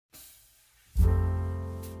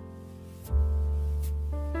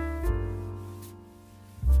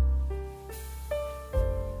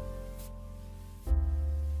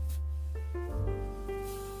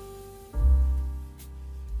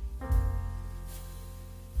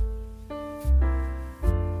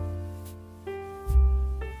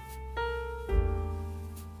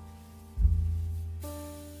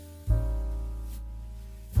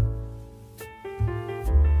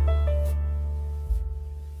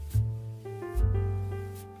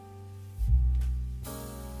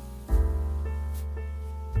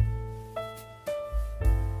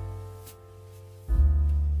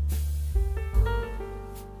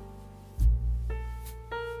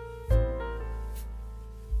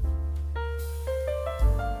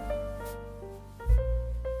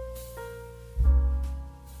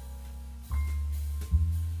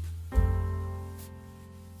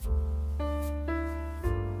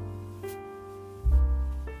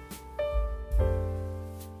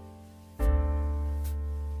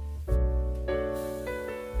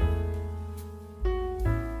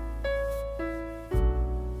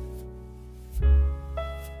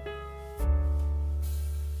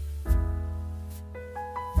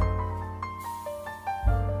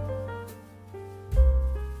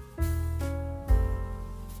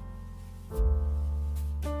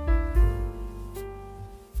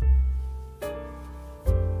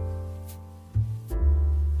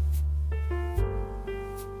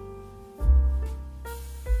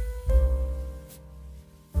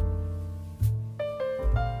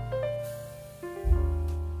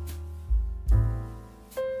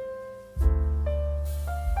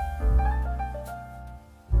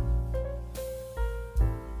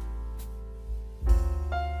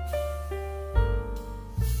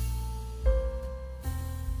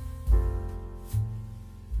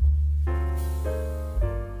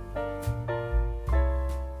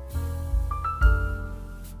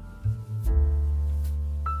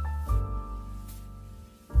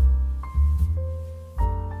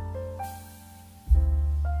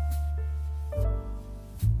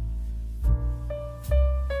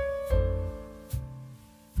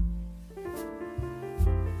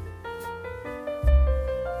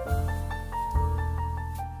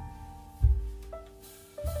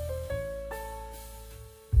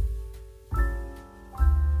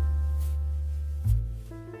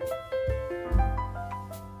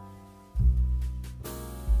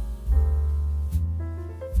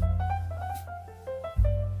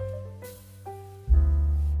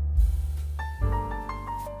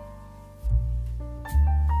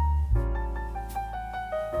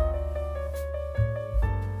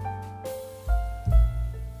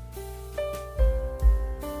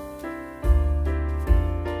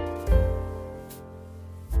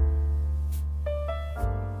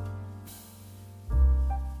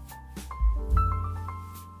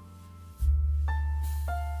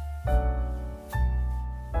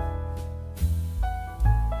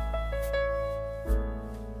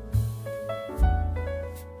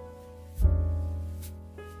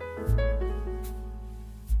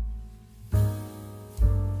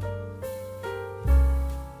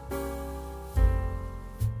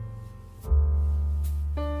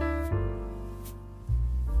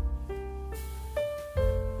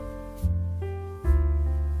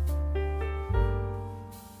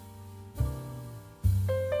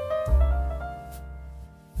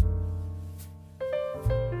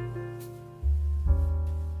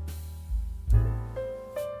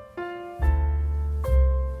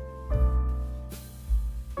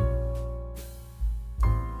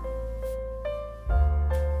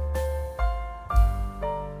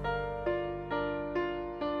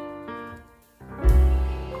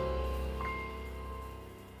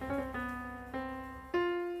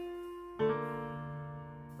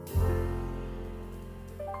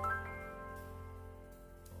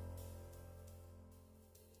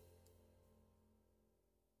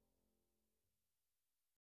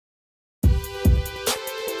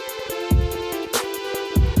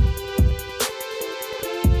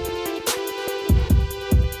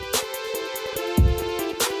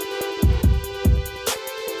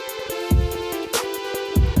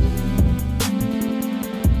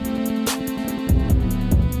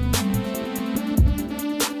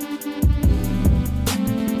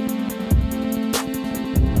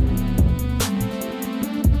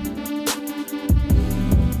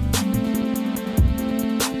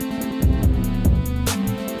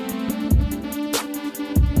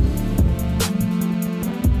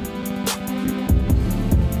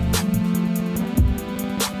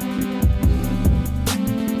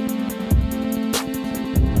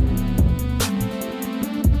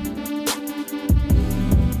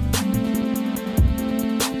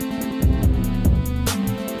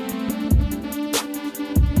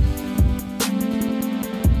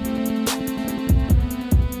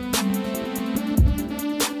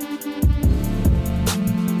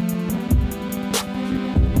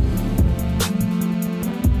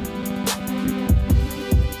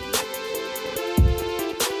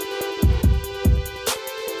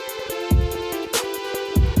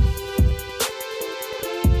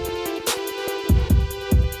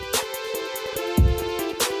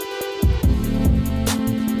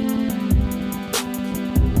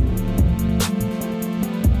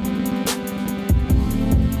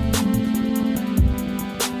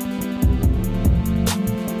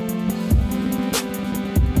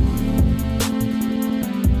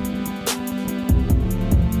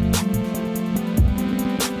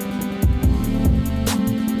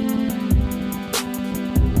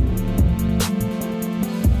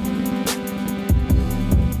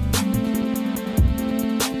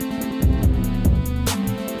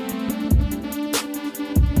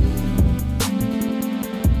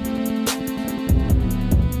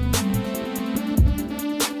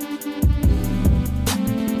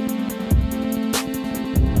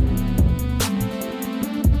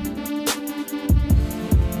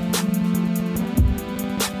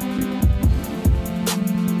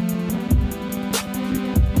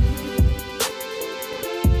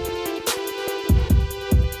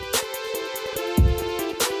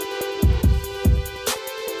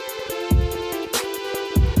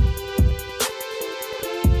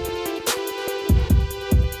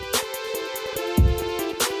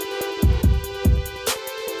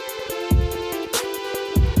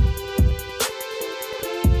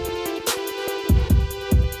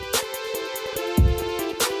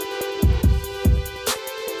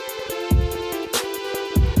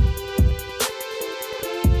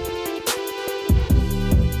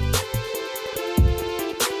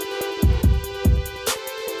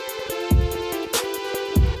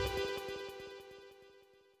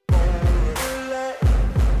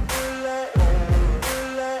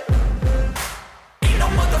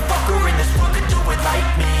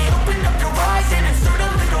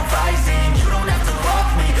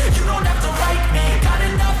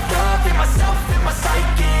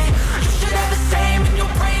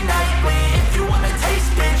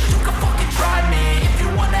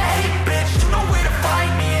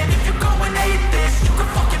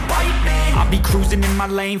cruising in my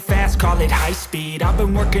lane fast, call it high speed. I've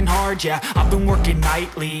been working hard, yeah, I've been working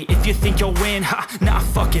nightly. If you think you'll win, ha, not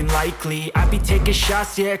fucking likely. I be taking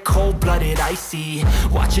shots, yeah, cold-blooded, icy.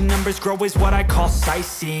 Watching numbers grow is what I call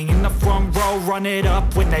sightseeing. In the front row, run it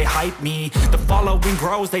up when they hype me. The following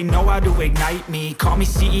grows, they know how to ignite me. Call me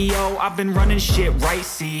CEO, I've been running shit right,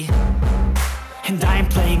 see. And I ain't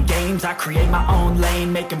playing games, I create my own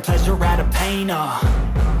lane, making pleasure out of pain,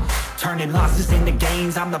 turning losses into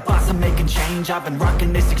gains. I'm the boss, I'm making change. I've been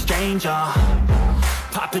rocking this exchange,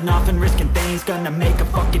 popping off and risking things. Gonna make a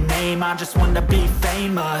fucking name. I just wanna be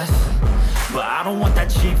famous, but I don't want that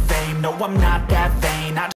cheap fame. No, I'm not that vain.